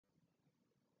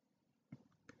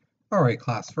All right,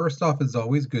 class. First off, as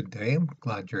always, good day. I'm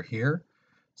glad you're here.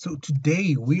 So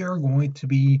today we are going to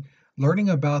be learning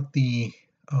about the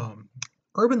um,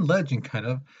 urban legend, kind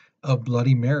of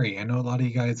Bloody Mary. I know a lot of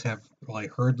you guys have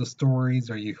like heard the stories,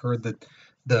 or you heard that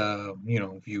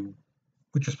if you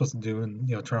what you're supposed to do and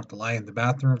turn off the light in the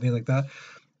bathroom, things like that.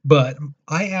 But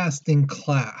I asked in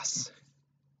class,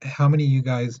 how many of you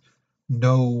guys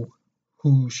know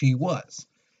who she was?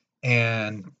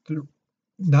 And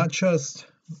not just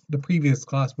the previous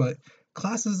class, but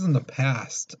classes in the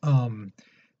past.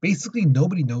 Basically,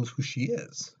 nobody knows who she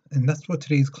is, and that's what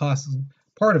today's class is,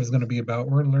 part of is going to be about.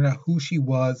 We're going to learn out who she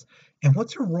was and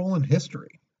what's her role in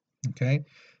history. Okay.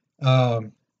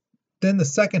 Um, then the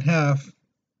second half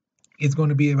is going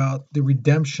to be about the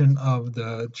redemption of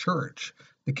the church,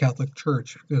 the Catholic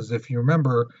Church, because if you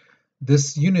remember,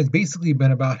 this unit has basically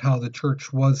been about how the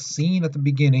church was seen at the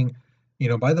beginning,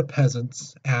 by the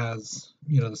peasants as,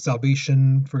 the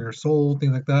salvation for your soul,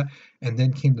 things like that. And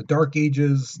then came the Dark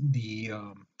Ages, the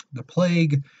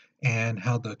plague, and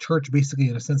how the church basically,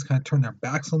 in a sense, kind of turned their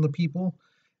backs on the people,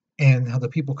 and how the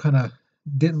people kind of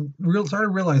didn't real started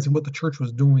realizing what the church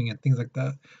was doing and things like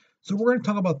that. So we're going to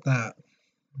talk about that.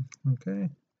 Okay.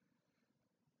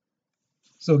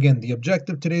 So again, the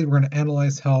objective today, we're going to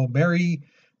analyze how Mary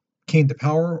came to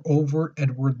power over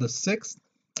Edward VI.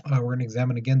 We're going to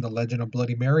examine again the legend of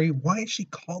Bloody Mary. Why is she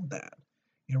called that?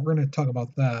 We're going to talk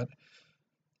about that.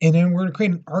 And then we're going to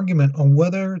create an argument on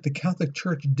whether the Catholic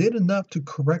Church did enough to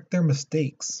correct their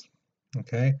mistakes.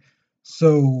 Okay,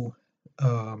 so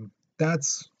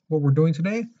that's what we're doing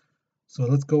today. So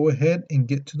let's go ahead and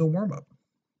get to the warm up.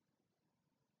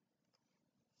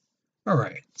 All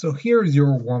right, so here's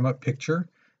your warm up picture.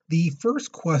 The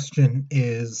first question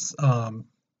is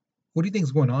what do you think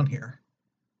is going on here?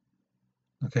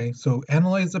 Okay, so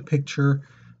analyze the picture,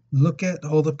 look at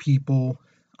all the people,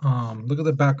 look at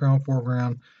the background,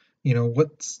 foreground,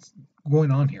 what's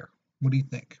going on here? What do you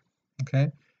think?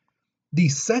 Okay. The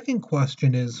second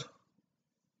question is,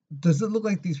 does it look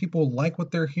like these people like what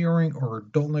they're hearing or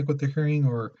don't like what they're hearing,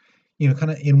 or,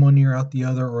 kind of in one ear out the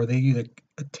other, or are they like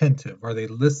attentive? Are they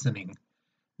listening?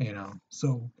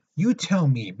 So you tell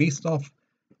me based off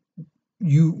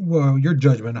your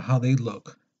judgment of how they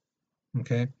look.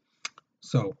 Okay.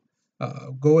 So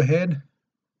go ahead,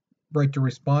 write your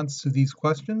response to these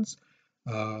questions.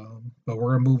 But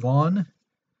we're going to move on.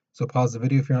 So pause the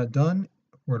video if you're not done.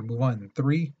 We're going to move on in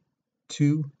 3,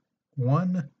 2,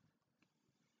 1.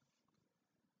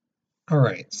 All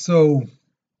right. So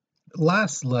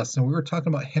last lesson, we were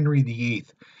talking about Henry VIII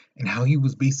and how he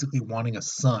was basically wanting a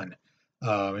son.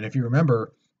 And if you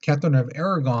remember, Catherine of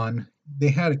Aragon, they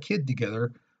had a kid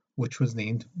together, which was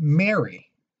named Mary.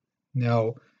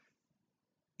 Now,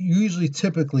 usually,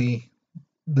 typically,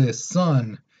 the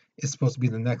son is supposed to be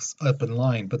the next up in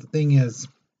line. But the thing is,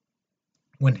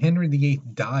 when Henry VIII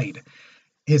died,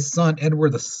 his son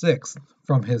Edward VI,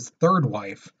 from his third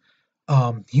wife,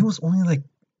 he was only like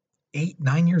 8,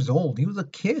 9 years old. He was a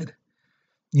kid,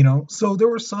 So there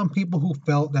were some people who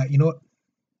felt that,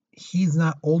 he's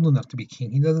not old enough to be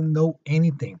king. He doesn't know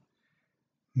anything.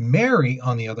 Mary,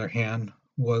 on the other hand,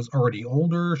 was already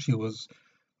older. She was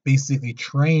basically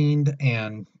trained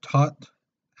and taught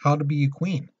how to be a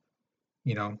queen,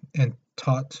 and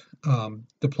taught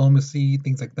diplomacy,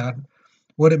 things like that,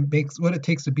 what it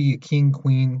takes to be a king,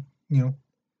 queen,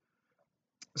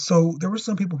 So there were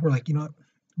some people who were like,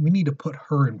 we need to put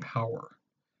her in power.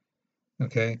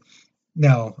 Okay.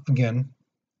 Now, again,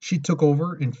 she took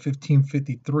over in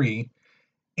 1553.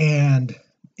 And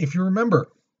if you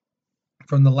remember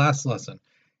from the last lesson,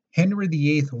 Henry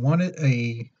VIII wanted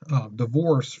a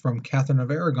divorce from Catherine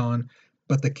of Aragon,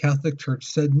 but the Catholic Church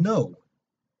said no.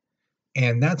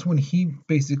 And that's when he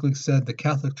basically said the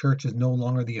Catholic Church is no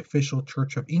longer the official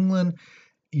Church of England.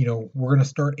 We're going to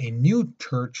start a new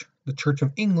church, the Church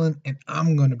of England, and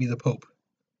I'm going to be the Pope,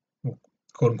 well,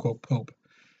 quote unquote Pope.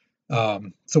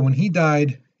 So when he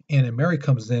died and then Mary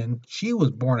comes in, she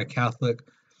was born a Catholic.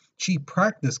 She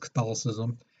practiced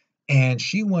Catholicism and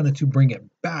she wanted to bring it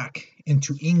back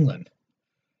into England.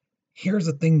 Here's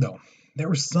the thing though, there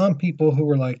were some people who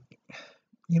were like,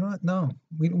 you know what? No,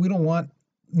 we don't want,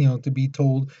 to be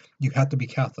told you have to be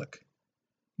Catholic.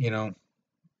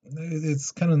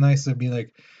 It's kind of nice to be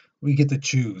like, we get to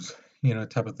choose,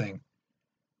 type of thing,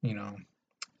 you know.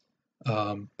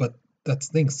 But that's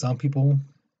the thing, some people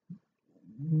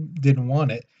didn't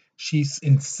want it. She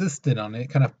insisted on it,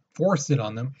 kind of forced it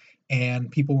on them,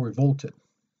 and people revolted.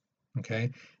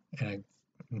 Okay, and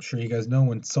I'm sure you guys know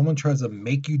when someone tries to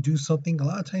make you do something, a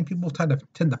lot of times people tend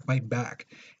to fight back,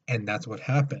 and that's what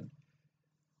happened.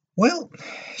 Well,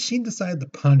 she decided to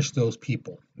punish those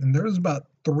people, and there was about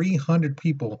 300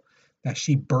 people that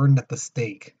she burned at the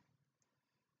stake.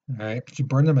 All right, she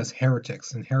burned them as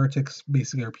heretics, and heretics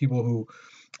basically are people who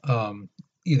um,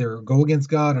 either go against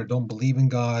God or don't believe in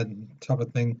God, type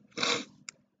of thing.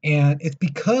 And it's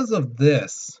because of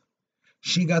this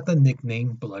she got the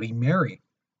nickname Bloody Mary.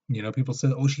 People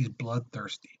said, "Oh, she's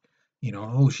bloodthirsty."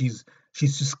 "Oh, she's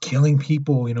just killing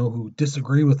people, who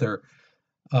disagree with her."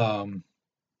 Um,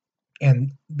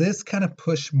 and this kind of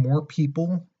pushed more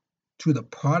people to the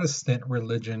Protestant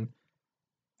religion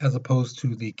as opposed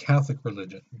to the Catholic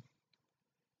religion.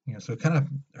 So kind of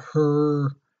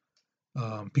her,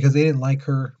 because they didn't like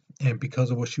her and because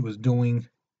of what she was doing,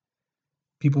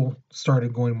 people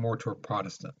started going more toward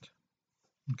Protestant.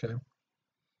 Okay.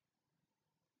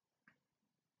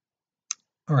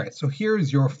 All right. So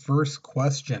here's your first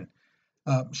question.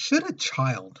 Should a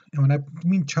child, and when I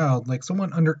mean child, like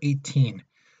someone under 18,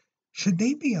 should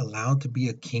they be allowed to be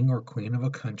a king or queen of a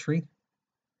country?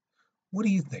 What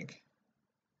do you think?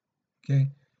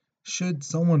 Okay. Should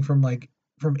someone from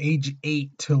age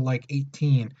 8 to like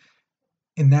 18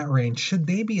 in that range, should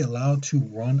they be allowed to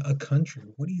run a country?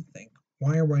 What do you think?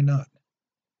 Why or why not?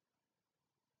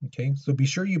 Okay. So be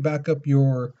sure you back up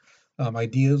your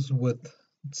ideas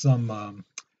some um,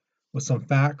 with some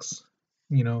facts,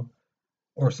 you know,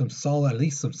 or at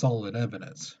least some solid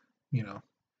evidence, you know.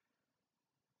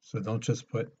 So don't just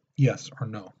put yes or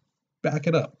no. Back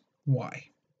it up. Why?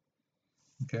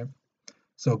 Okay.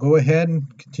 So go ahead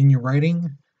and continue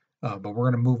writing, but we're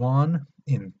going to move on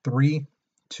in three,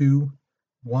 two,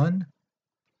 one.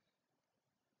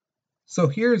 So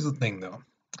here's the thing, though.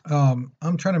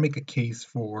 I'm trying to make a case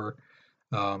for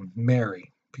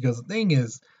Mary because the thing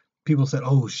is, people said,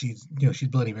 "Oh, she's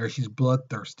Bloody Mary. She's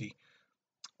bloodthirsty."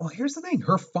 Well, here's the thing: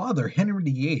 her father, Henry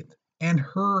VIII, and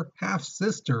her half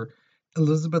sister,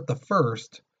 Elizabeth I,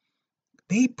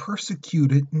 they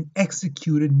persecuted and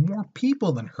executed more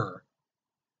people than her.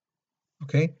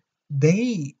 Okay,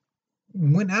 they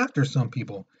went after some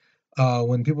people.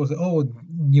 When people say, "Oh,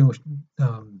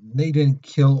 they didn't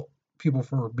kill people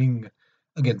for being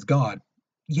against God,"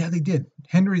 yeah, they did.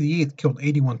 Henry VIII killed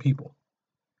 81 people,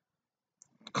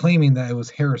 claiming that it was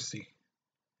heresy.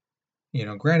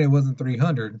 Granted, it wasn't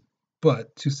 300,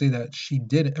 but to say that she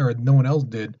did it or no one else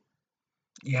did,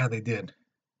 yeah, they did.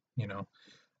 You know,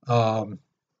 um,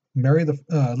 Mary the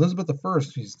Elizabeth the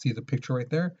First. You see the picture right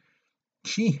there.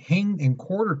 She hanged and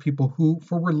quartered people who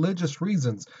for religious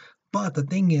reasons. But the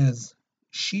thing is,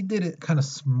 she did it kind of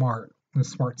smart, in a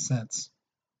smart sense.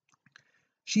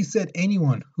 She said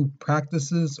anyone who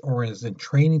practices or is in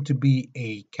training to be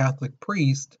a Catholic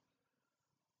priest,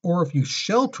 or if you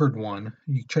sheltered one,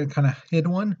 you kind of hid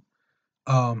one,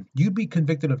 you'd be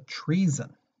convicted of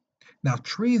treason. Now,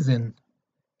 treason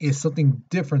is something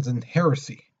different than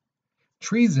heresy.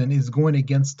 Treason is going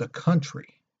against the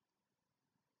country.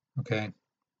 Okay.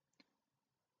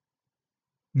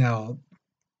 Now,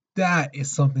 that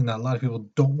is something that a lot of people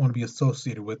don't want to be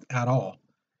associated with at all.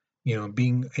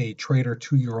 Being a traitor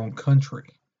to your own country.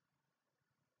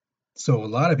 So a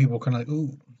lot of people kind of like,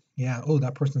 ooh, yeah, oh,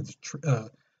 that person's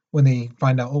when they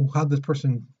find out, oh, how did this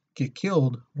person get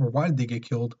killed or why did they get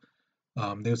killed?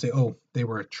 They would say, oh, they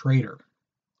were a traitor.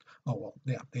 Oh well,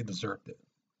 yeah, they deserved it.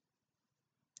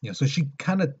 So she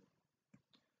kind of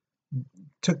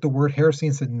took the word heresy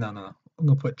and said, no, no, no, I'm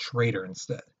gonna put traitor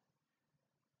instead,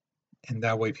 and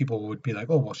that way people would be like,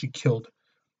 oh well, she killed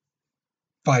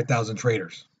 5,000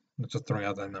 traitors. Let's just throw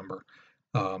out that number,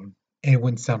 and it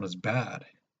wouldn't sound as bad,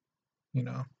 you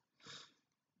know.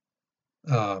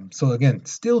 So again,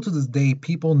 still to this day,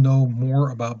 people know more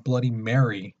about Bloody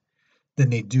Mary than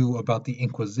they do about the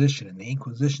Inquisition. And the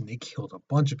Inquisition, they killed a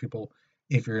bunch of people,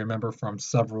 if you remember from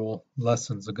several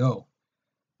lessons ago.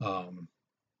 Um,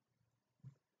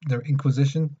 the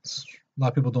Inquisition, a lot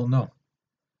of people don't know.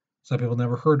 Some people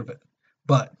never heard of it.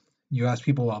 But you ask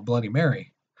people about Bloody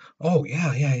Mary, oh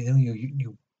yeah, yeah,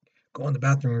 you go in the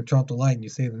bathroom and turn off the light and you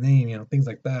say the name, things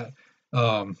like that.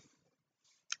 Um,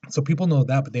 so people know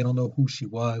that, but they don't know who she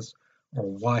was or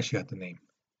why she got the name.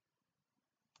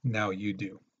 Now you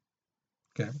do.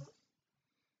 Okay.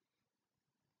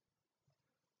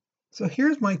 So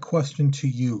here's my question to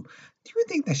you. Do you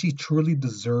think that she truly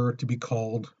deserved to be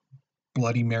called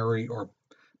Bloody Mary or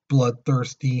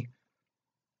bloodthirsty?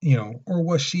 Or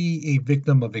was she a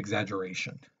victim of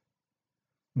exaggeration?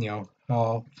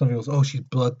 How some people say, oh, she's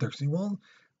bloodthirsty. Well,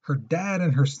 her dad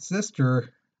and her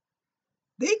sister,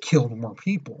 they killed more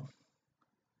people,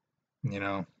 you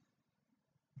know.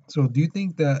 So do you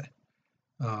think that,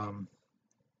 um,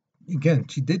 again,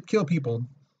 she did kill people?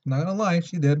 Not gonna lie,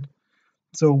 she did.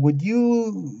 So do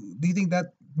you think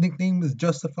that nickname was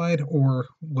justified, or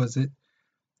was it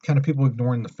kind of people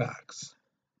ignoring the facts?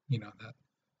 That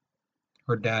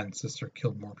her dad and sister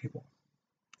killed more people.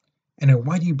 And then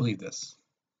why do you believe this?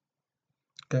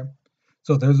 Okay.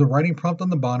 So there's a writing prompt on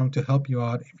the bottom to help you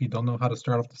out if you don't know how to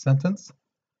start off the sentence.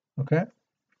 Okay.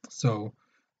 So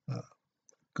uh,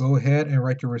 go ahead and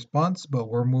write your response, but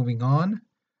we're moving on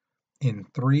in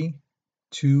three,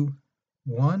 two,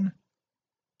 one.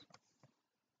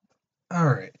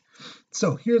 All right.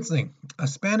 So here's the thing: a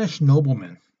Spanish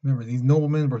nobleman. Remember, these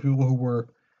noblemen were people who were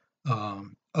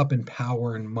up in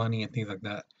power and money and things like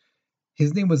that.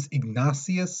 His name was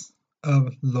Ignatius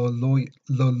of Loyola.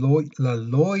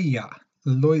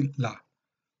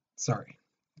 Sorry,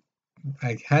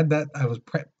 I had that. I was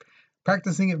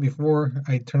practicing it before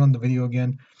I turned on the video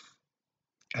again.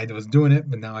 I was doing it,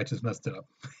 but now I just messed it up.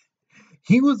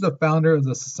 He was the founder of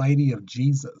the Society of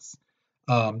Jesus.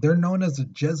 They're known as the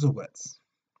Jesuits.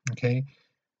 Okay.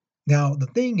 Now the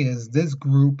thing is, this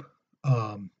group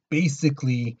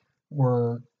basically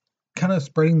were kind of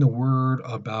spreading the word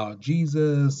about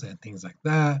Jesus and things like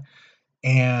that,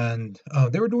 and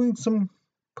they were doing some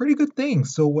pretty good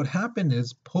things. So what happened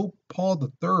is Pope Paul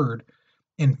III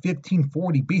in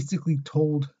 1540 basically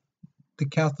told the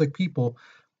Catholic people,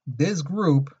 this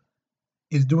group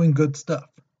is doing good stuff,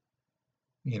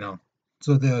 you know.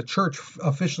 So the church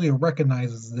officially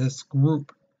recognizes this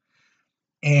group,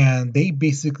 and they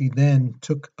basically then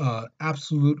took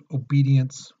absolute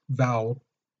obedience vow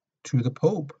to the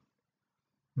Pope.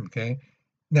 Okay.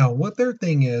 Now, what their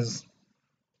thing is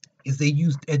they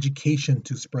used education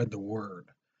to spread the word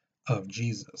of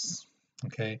Jesus.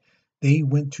 Okay. They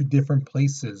went to different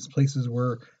places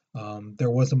where there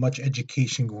wasn't much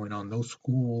education going on, no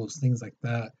schools, things like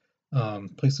that.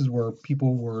 Places where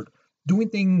people were doing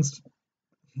things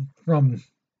from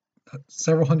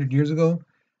several hundred years ago.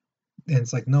 And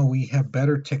it's like, no, we have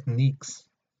better techniques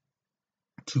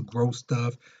to grow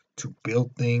stuff, to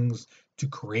build things, to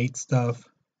create stuff.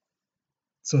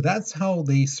 So that's how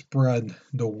they spread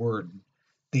the word.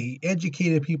 They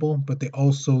educated people, but they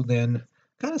also then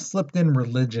kind of slipped in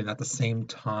religion at the same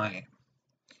time.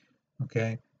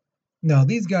 Okay. Now,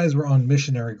 these guys were on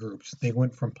missionary groups. They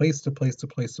went from place to place to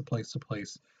place to place to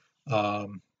place,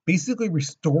 basically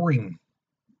restoring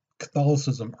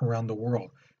Catholicism around the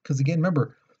world. Because again,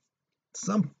 remember,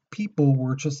 some people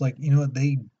were just like,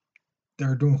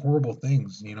 they're doing horrible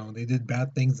things. They did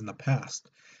bad things in the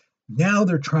past. Now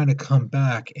they're trying to come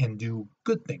back and do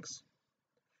good things,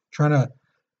 trying to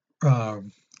uh,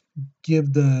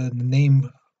 give the name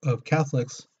of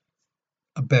Catholics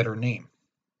a better name.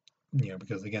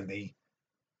 Because again, they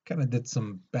kind of did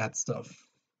some bad stuff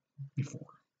before.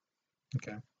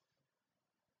 Okay.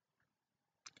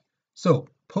 So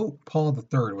Pope Paul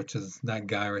III, which is that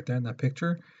guy right there in that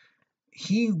picture,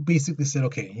 he basically said,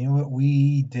 okay, you know what,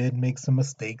 we did make some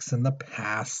mistakes in the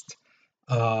past.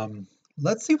 Um,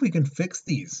 let's see if we can fix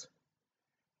these.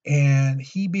 And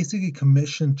he basically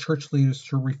commissioned church leaders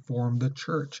to reform the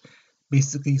church.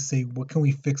 Basically say, what can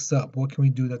we fix up? What can we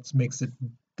do that makes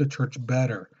the church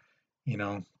better?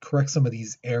 Correct some of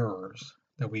these errors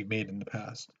that we made in the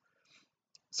past.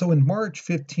 So in March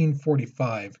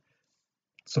 1545,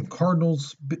 some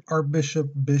cardinals,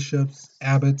 bishops,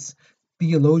 abbots,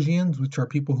 theologians, which are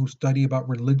people who study about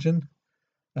religion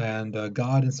and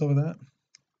God and stuff like that,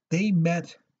 they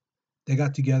met, they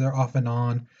got together off and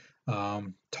on,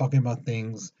 talking about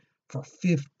things for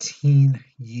 15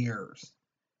 years.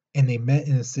 And they met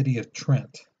in the city of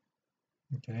Trent.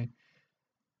 Okay.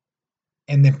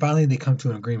 And then finally they come to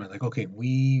an agreement like, okay,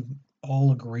 we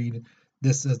all agreed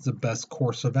this is the best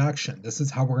course of action. This is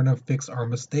how we're going to fix our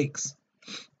mistakes.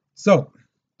 So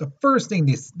the first thing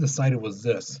they decided was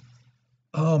this.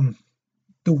 Um,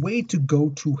 the way to go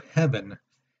to heaven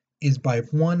is by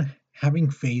one, having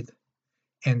faith,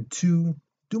 and two,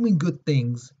 doing good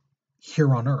things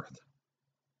here on earth.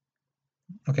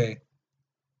 Okay,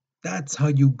 that's how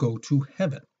you go to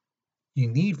heaven. You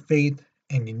need faith,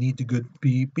 and you need to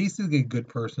be basically a good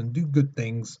person, do good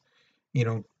things,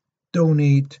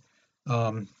 donate,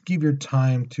 give your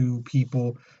time to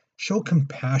people, show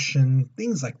compassion,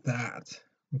 things like that.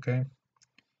 Okay.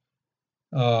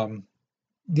 Um,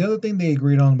 the other thing they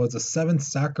agreed on was the seven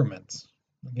sacraments.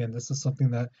 Again, this is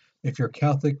something that if you're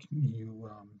Catholic, you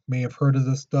may have heard of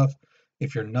this stuff.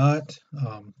 If you're not,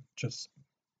 just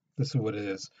this is what it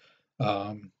is.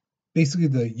 Um, Basically,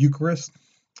 the Eucharist,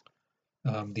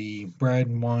 the bread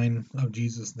and wine of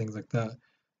Jesus, things like that.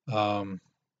 Um,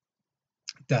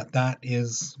 that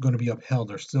is going to be upheld.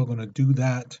 They're still going to do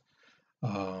that.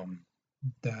 Um,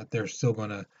 that they're still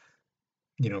going to,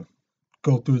 you know,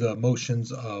 go through the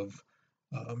motions of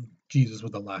Jesus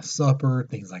with the Last Supper,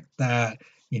 things like that,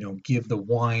 give the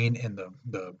wine and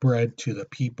the bread to the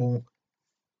people.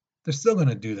 They're still going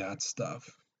to do that stuff.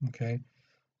 Okay.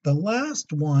 The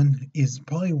last one is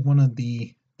probably one of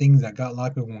the things that got a lot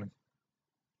of people going,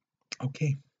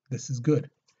 okay, this is good.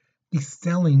 The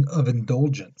selling of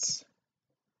indulgence.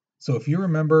 So if you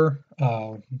remember,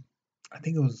 I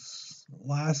think it was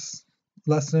last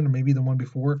lesson or maybe the one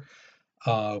before,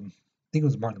 I think it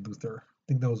was Martin Luther. I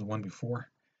think that was the one before.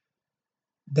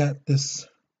 That this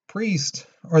priest,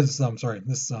 or this, I'm sorry,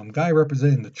 this guy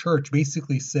representing the church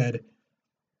basically said,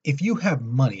 if you have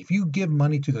money, if you give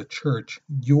money to the church,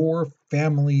 your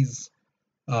family's,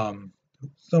 um,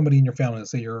 somebody in your family,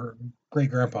 let's say your great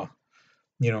grandpa,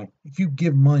 if you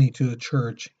give money to the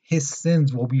church, his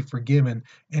sins will be forgiven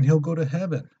and he'll go to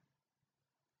heaven.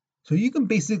 So you can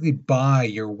basically buy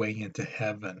your way into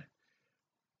heaven.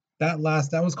 That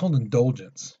was called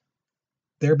indulgence.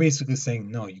 They're basically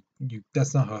saying, no, you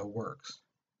that's not how it works.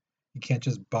 You can't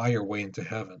just buy your way into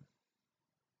heaven.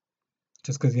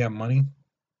 Just because you have money?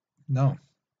 No,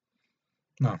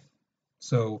 no.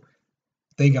 So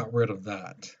they got rid of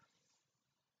that.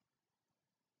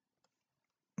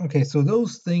 Okay, so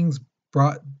those things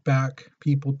brought back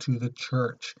people to the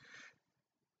church.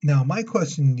 Now, my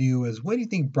question to you is, what do you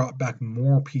think brought back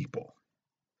more people?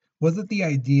 Was it the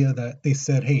idea that they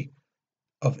said, hey,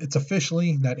 it's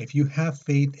officially that if you have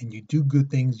faith and you do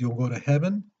good things, you'll go to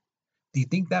heaven? Do you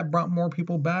think that brought more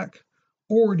people back?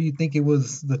 Or do you think it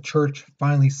was the church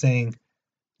finally saying,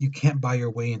 you can't buy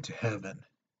your way into heaven?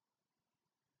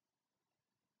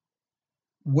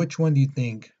 Which one do you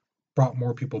think brought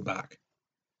more people back?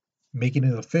 Making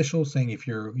it official, saying if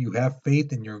you have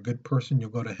faith and you're a good person, you'll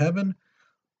go to heaven,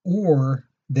 or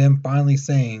them finally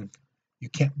saying you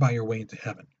can't buy your way into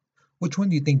heaven? Which one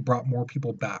do you think brought more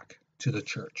people back to the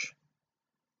church?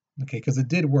 Okay, because it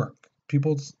did work.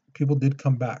 People did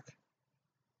come back.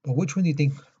 But which one do you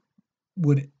think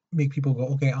would make people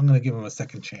go, okay, I'm going to give them a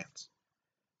second chance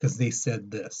because they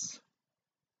said this,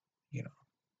 you know?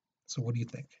 So what do you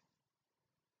think?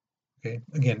 Okay,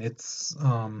 again, it's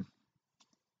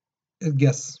I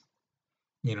guess,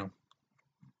 you know,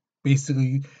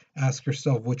 basically ask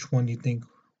yourself which one you think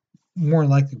more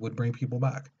likely would bring people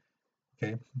back.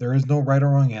 Okay, there is no right or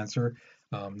wrong answer.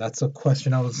 That's a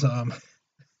question I was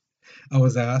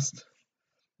asked.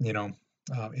 You know,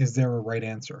 is there a right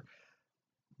answer?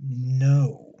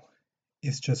 No.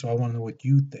 It's just I want to know what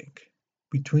you think.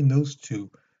 Between those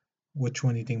two, which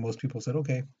one do you think most people said,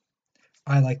 okay,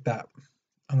 I like that.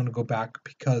 I'm going to go back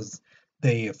because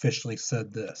they officially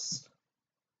said this.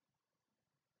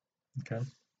 Okay,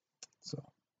 so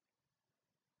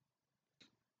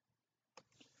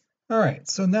all right.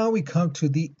 So now we come to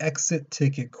the exit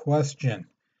ticket question.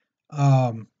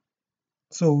 Um,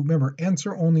 so remember,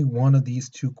 answer only one of these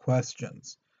two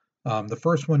questions. The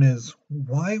first one is,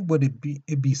 why would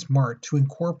it be smart to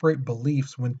incorporate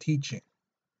beliefs when teaching?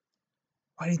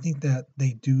 Why do you think that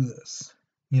they do this?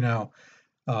 You know,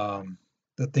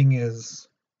 the thing is,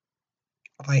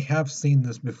 I have seen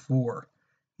this before,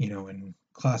 in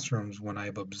classrooms when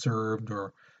I've observed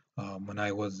or when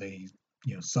I was a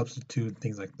substitute,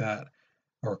 things like that,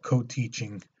 or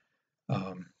co-teaching.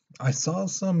 Um, I saw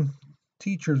some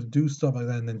teachers do stuff like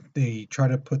that, and then they try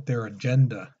to put their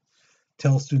agenda,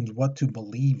 tell students what to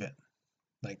believe in.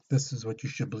 Like this is what you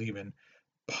should believe in,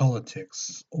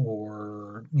 politics,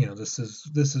 or this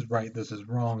is right, this is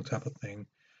wrong type of thing.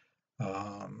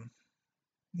 Um,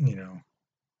 you know,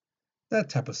 that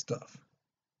type of stuff.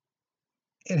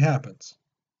 It happens.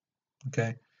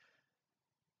 Okay.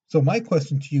 So my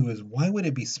question to you is, why would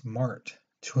it be smart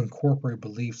to incorporate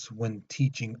beliefs when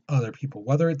teaching other people,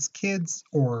 whether it's kids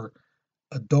or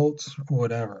adults or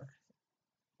whatever?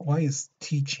 Why is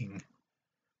teaching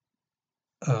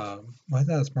why is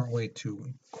that a smart way to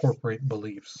incorporate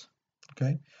beliefs?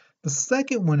 Okay. The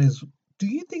second one is, do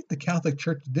you think the Catholic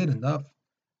Church did enough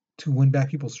to win back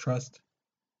people's trust?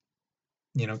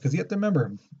 Because you have to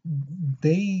remember,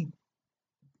 they,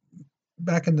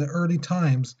 back in the early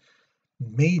times,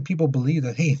 made people believe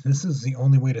that, hey, this is the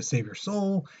only way to save your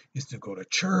soul is to go to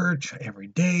church every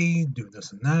day, do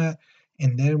this and that.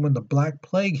 And then when the Black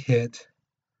Plague hit,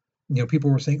 people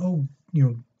were saying, oh,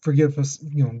 forgive us,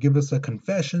 give us a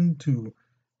confession to,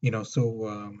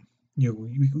 so,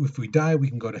 if we die, we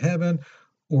can go to heaven,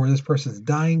 or this person's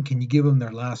dying, can you give them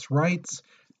their last rites?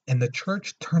 And the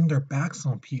church turned their backs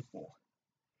on people.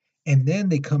 And then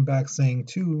they come back saying,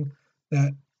 too,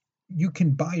 that you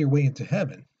can buy your way into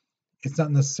heaven. It's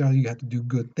not necessarily you have to do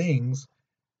good things.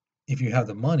 If you have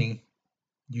the money,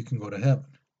 you can go to heaven.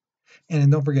 And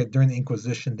then don't forget, during the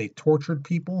Inquisition, they tortured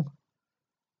people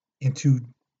into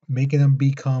making them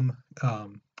become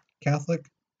Catholic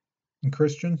and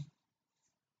Christian.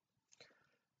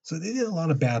 So they did a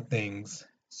lot of bad things.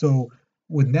 So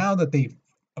with now that they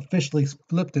officially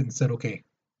flipped it and said, okay,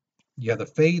 you have the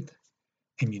faith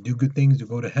and you do good things, you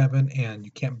go to heaven, and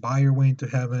you can't buy your way into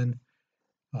heaven.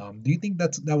 Do you think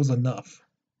that was enough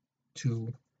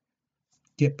to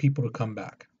get people to come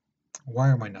back? Why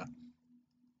am I not?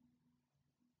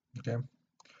 Okay,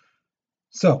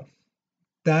 so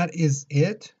that is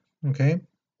it. Okay,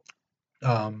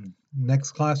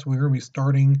 next class we're going to be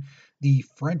starting the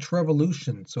French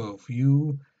Revolution. So if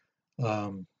you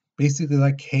basically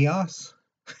like chaos,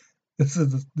 this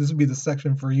would be the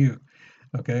section for you.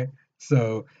 Okay,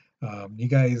 so you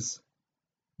guys,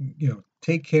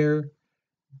 take care,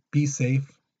 be safe.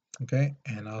 Okay,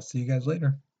 and I'll see you guys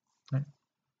later. All right.